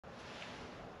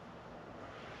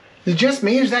Is it just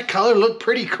me or does that color look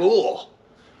pretty cool?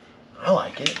 I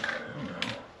like it.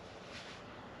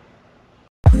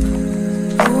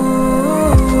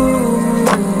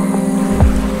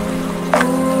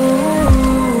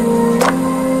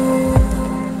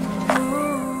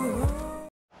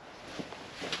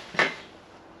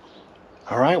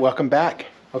 All right, welcome back.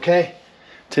 Okay,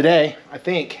 today I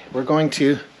think we're going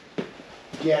to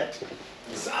get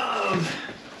some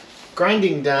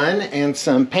grinding done and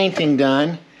some painting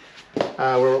done.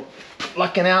 We're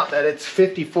lucking out that it's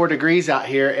 54 degrees out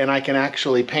here and I can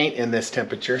actually paint in this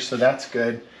temperature, so that's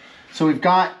good. So we've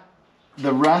got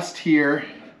the rust here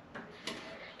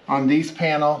on these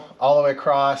panel all the way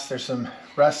across. There's some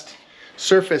rust,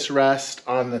 surface rust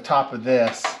on the top of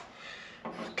this.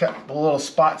 Couple little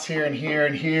spots here and here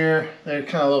and here. There are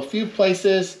kind of little few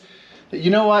places that, you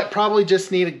know what, probably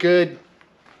just need a good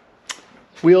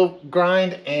wheel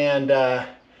grind, and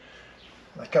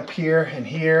like up here and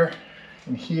here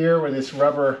and here where this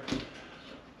rubber,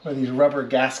 where these rubber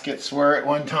gaskets were at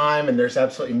one time, and there's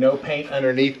absolutely no paint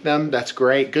underneath them. That's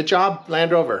great. Good job,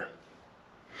 Land Rover.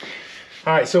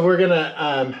 All right, so we're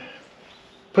gonna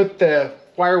put the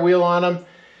wire wheel on them,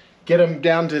 get them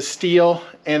down to steel,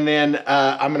 and then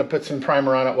I'm gonna put some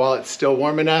primer on it while it's still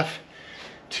warm enough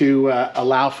to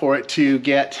allow for it to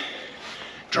get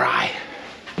dry.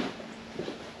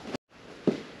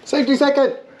 Safety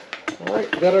second. All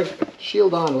right, got our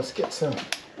shield on. Let's get some.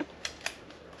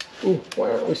 Ooh,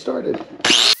 why aren't we started?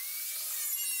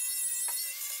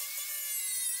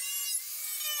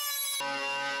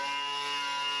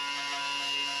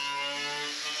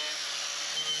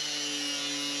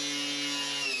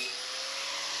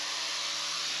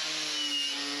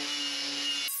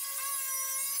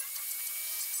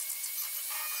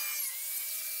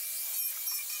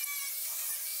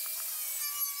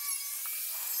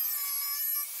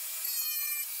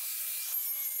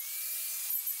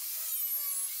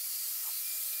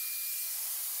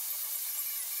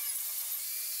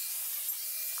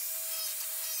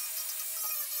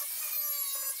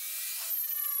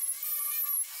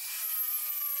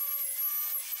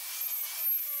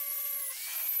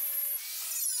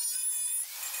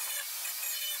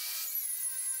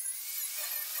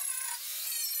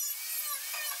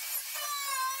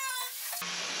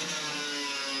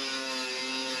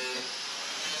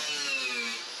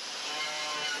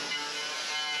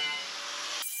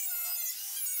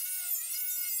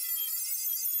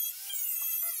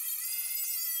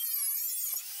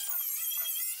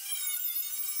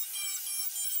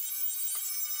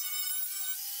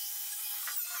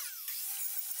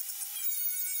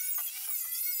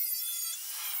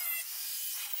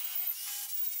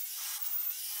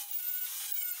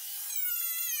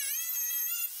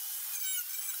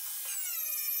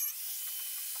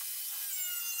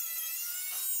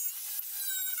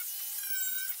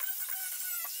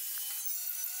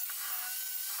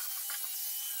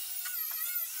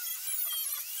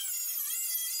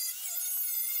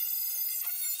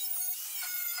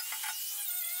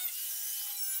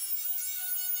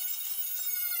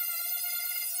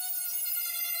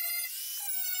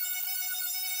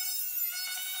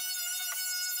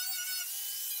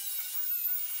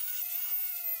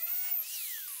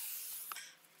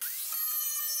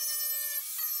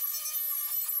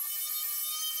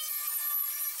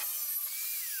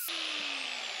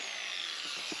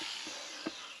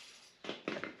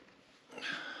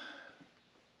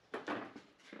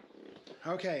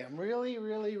 Okay, I'm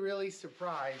really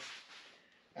surprised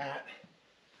at,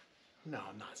 no,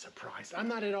 I'm not surprised. I'm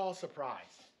not at all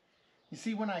surprised. You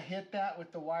see when I hit that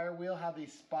with the wire wheel, how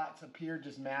these spots appear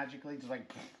just magically, just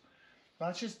like,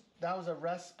 that's just, that was a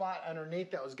rust spot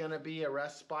underneath that was gonna be a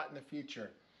rust spot in the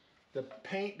future. The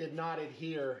paint did not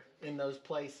adhere in those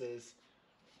places,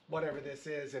 whatever this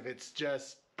is, if it's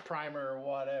just primer or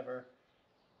whatever.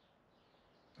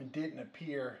 It didn't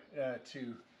appear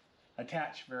to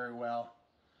attach very well.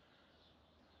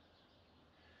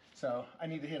 So I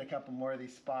need to hit a couple more of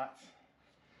these spots,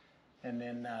 and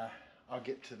then I'll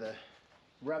get to the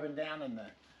rubbing down and the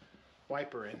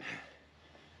wiper and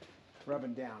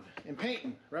rubbing down and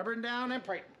painting. Rubbing down and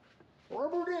painting.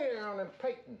 Rubber down and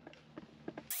painting.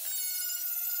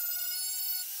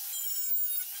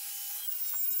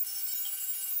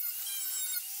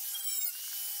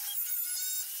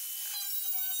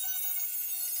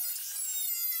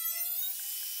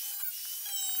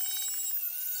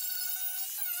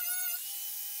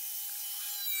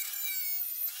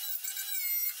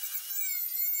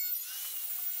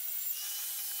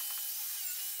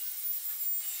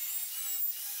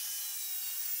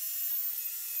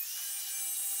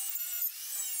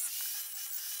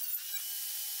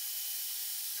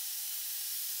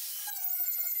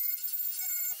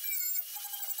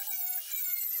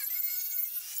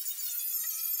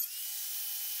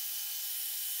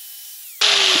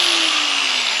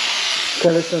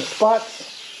 So there's some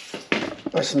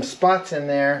spots in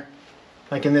there,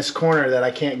 like in this corner, that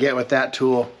I can't get with that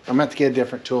tool. I'm gonna have to get a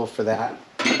different tool for that.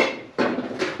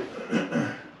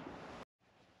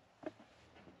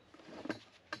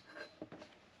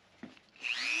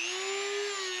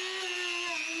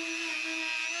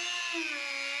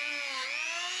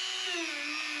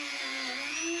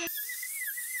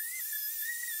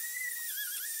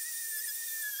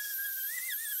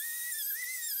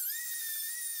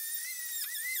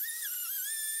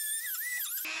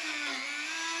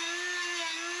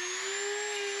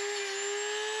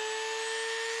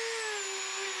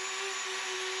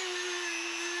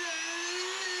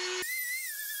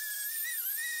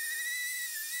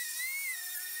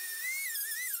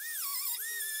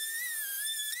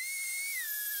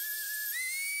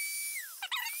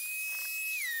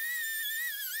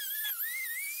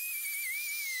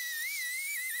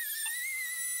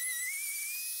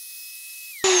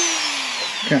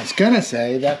 I was gonna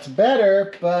say that's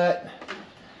better, but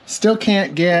still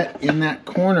can't get in that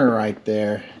corner right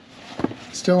there.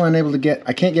 Still unable to get,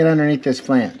 I can't get underneath this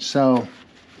flange. So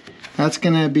that's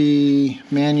gonna be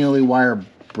manually wire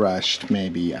brushed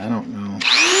maybe, I don't know.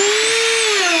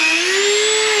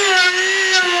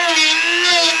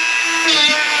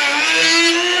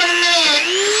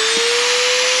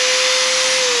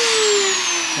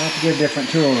 I'll have to get a different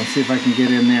tool and see if I can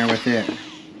get in there with it.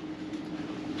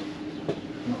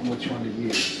 Which one to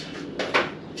use.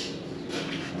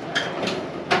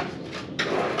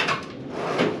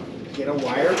 Get a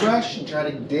wire brush and try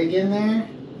to dig in there.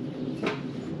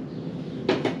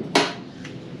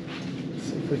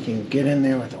 See if we can get in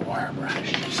there with a wire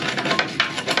brush.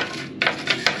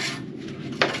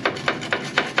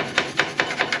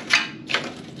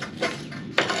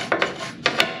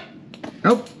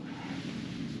 Nope.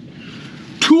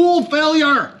 Tool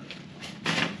failure.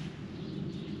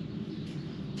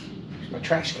 My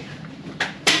trash can.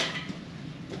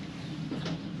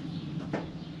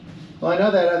 Well, I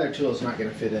know that other tool is not going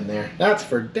to fit in there. That's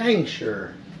for dang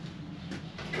sure.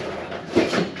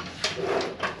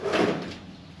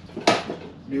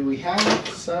 Do we have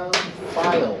some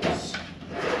files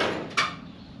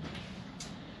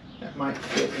that might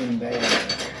fit in there?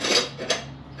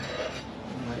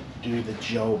 Might do the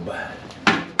job.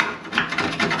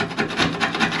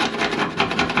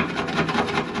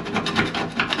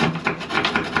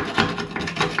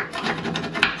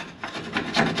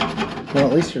 Well,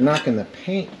 at least you're knocking the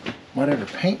paint, whatever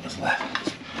paint was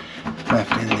left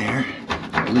in there,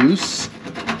 loose.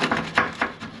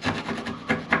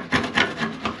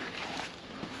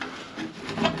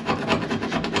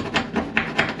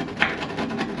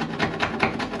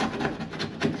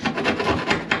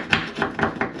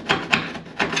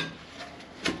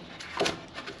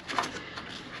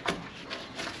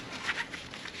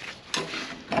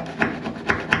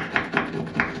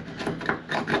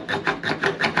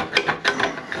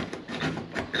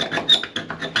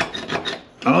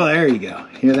 Oh, there you go.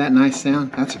 Hear that nice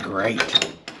sound? That's great.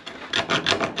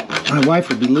 My wife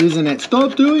would be losing it.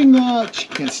 Stop doing that. She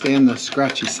can't stand the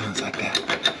scratchy sounds like that.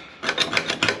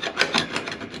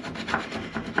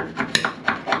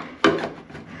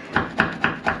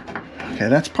 Okay,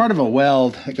 that's part of a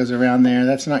weld that goes around there.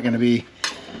 That's not going to be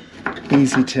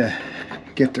easy to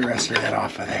get the rest of that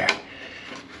off of there.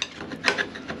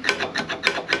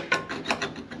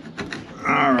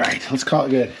 All right, let's call it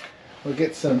good. We'll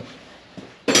get some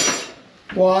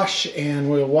wash and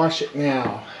we'll wash it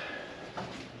now.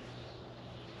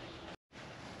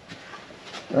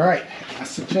 All right,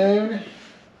 acetone,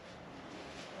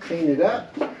 clean it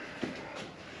up.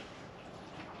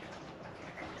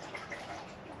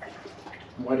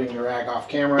 I'm wetting your rag off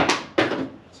camera.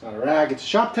 It's not a rag, it's a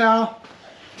shop towel.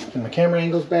 And my camera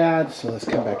angle's bad, so let's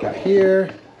come back out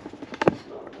here.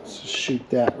 Let's just shoot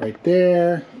that right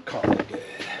there. Call it good.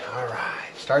 All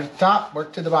right, start at the top,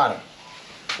 work to the bottom.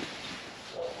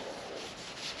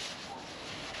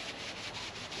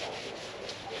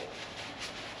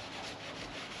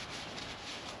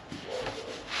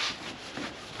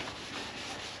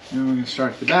 Now we're going to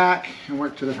start at the back and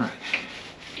work to the front.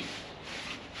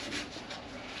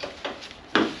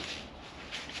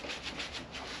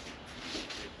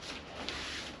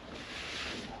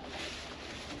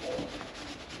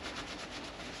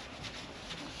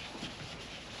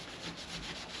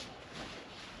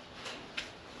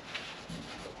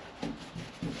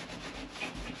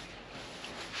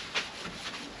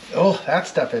 Oh, that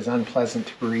stuff is unpleasant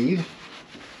to breathe.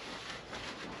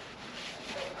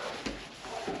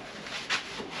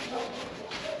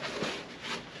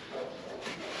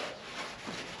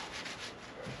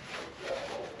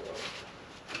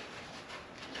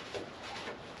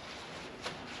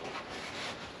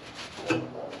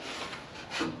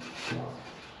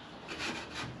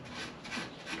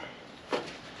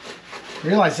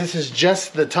 Realize this is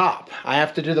just the top. I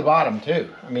have to do the bottom too.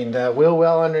 I mean, the wheel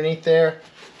well underneath there,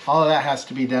 all of that has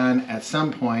to be done at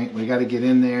some point. We got to get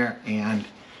in there and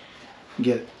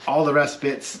get all the rust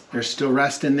bits. There's still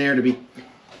rust in there to be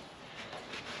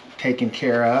taken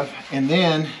care of. And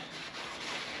then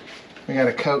we got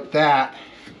to coat that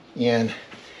in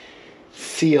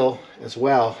seal as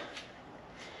well.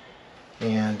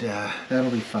 And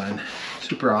that'll be fun.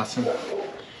 Super awesome.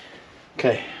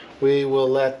 Okay. We will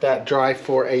let that dry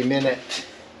for a minute.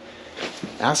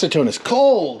 Acetone is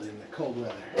cold in the cold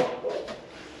weather.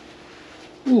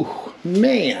 Ooh,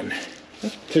 man.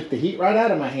 That took the heat right out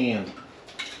of my hand.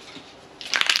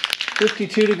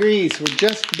 52 degrees. We're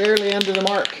just barely under the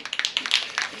mark.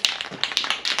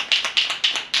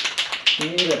 We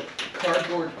need a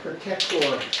cardboard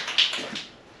protector.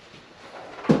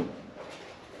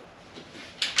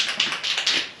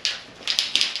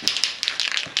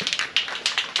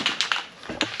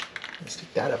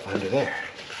 Stick that up under there.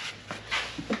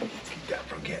 Keep that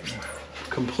from getting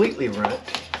completely ruined.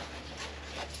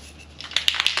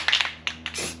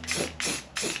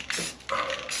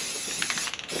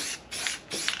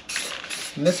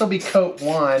 And this will be coat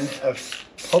one of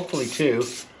hopefully two.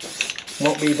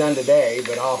 Won't be done today,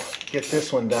 but I'll get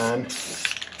this one done.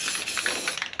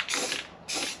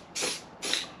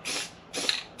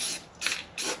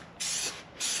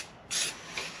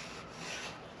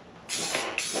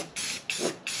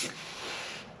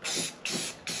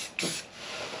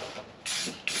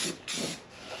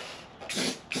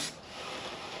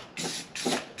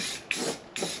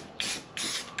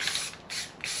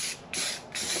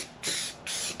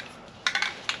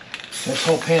 This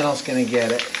whole panel's gonna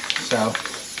get it, so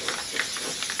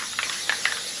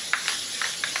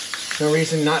no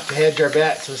reason not to hedge our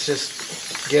bets. Let's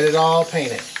just get it all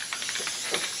painted.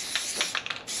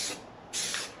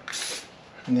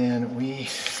 And then we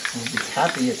will be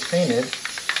happy it's painted,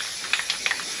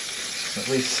 at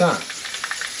least some.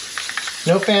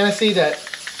 No fantasy that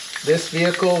this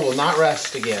vehicle will not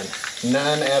rust again,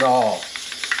 none at all.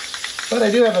 But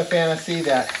I do have a fantasy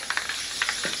that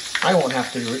I won't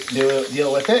have to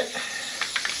deal with it.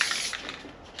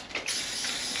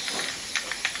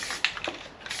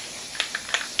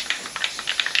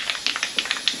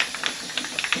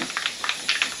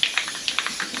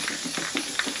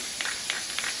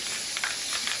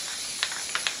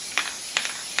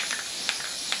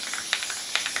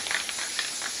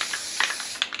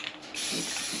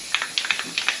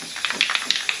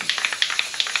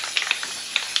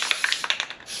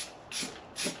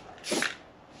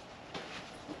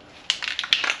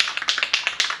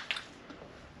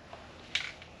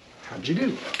 How'd you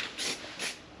do?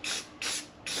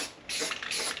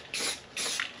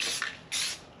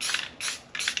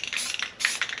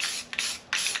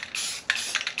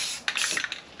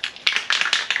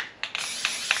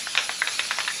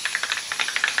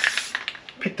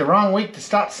 Picked the wrong week to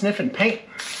stop sniffing paint.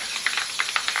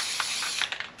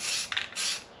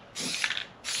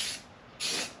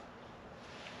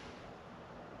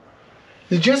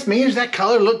 Is it just me or does that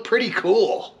color look pretty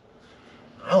cool?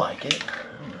 I like it. I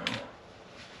don't know.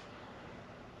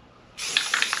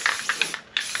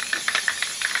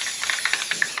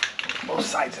 Both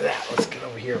sides of that. Let's get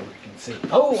over here where we can see.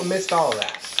 Oh, I missed all of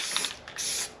that.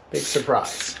 Big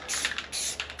surprise.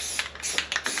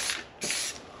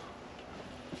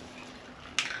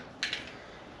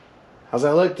 How's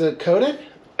that look to coat it?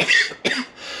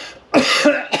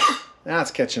 Now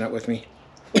it's catching up with me.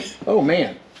 Oh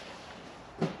man.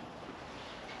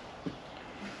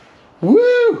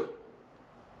 Woo!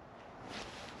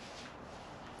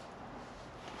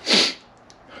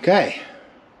 Okay.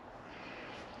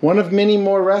 One of many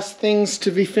more rust things to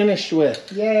be finished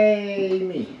with. Yay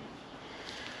me.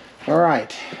 All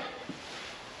right.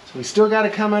 So we still got to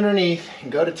come underneath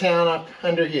and go to town up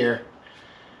under here.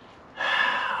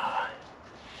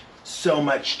 So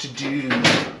much to do.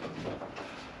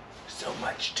 So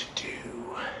much to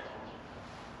do.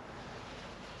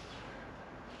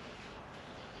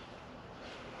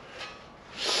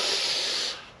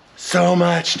 So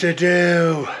much to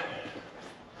do.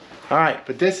 All right,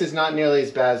 but this is not nearly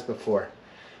as bad as before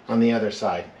on the other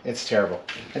side. It's terrible.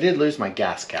 I did lose my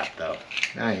gas cap though.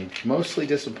 I'm mostly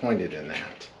disappointed in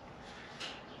that.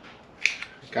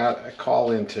 Got a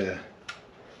call into,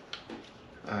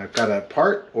 got a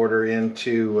part order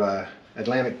into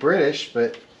Atlantic British,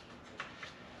 but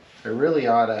I really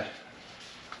ought to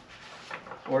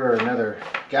order another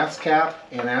gas cap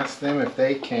and ask them if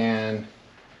they can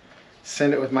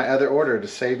send it with my other order to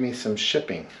save me some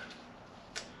shipping.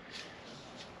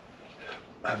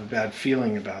 I have a bad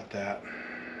feeling about that.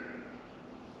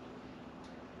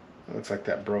 Looks like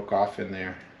that broke off in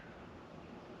there.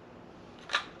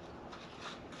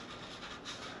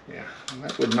 Yeah,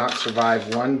 that would not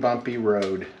survive one bumpy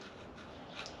road.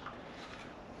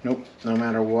 Nope, no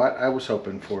matter what I was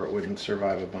hoping for, it wouldn't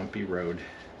survive a bumpy road.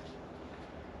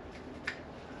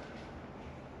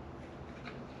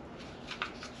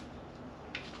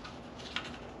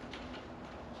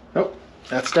 Nope,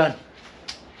 that's done.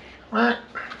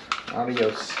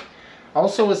 Adios.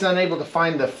 Also was unable to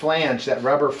find the flange, that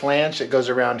rubber flange that goes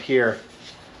around here.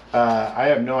 I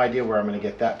have no idea where I'm going to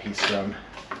get that piece from.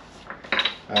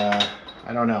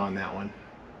 I don't know on that one.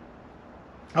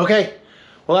 Okay,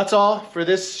 well that's all for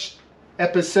this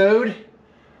episode.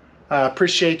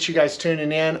 Appreciate you guys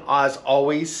tuning in. As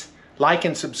always, like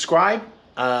and subscribe.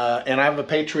 And I have a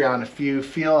Patreon. If you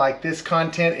feel like this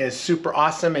content is super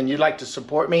awesome and you'd like to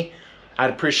support me,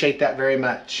 I'd appreciate that very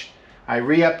much. I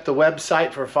re-upped the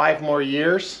website for 5 more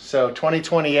years, so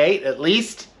 2028 at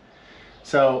least.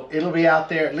 So it'll be out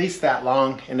there at least that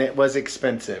long, and it was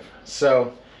expensive.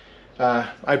 So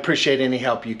I appreciate any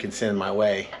help you can send my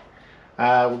way.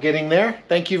 We're getting there.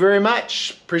 Thank you very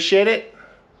much. Appreciate it.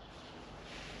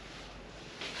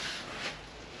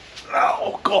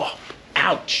 Oh, God.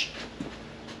 Ouch.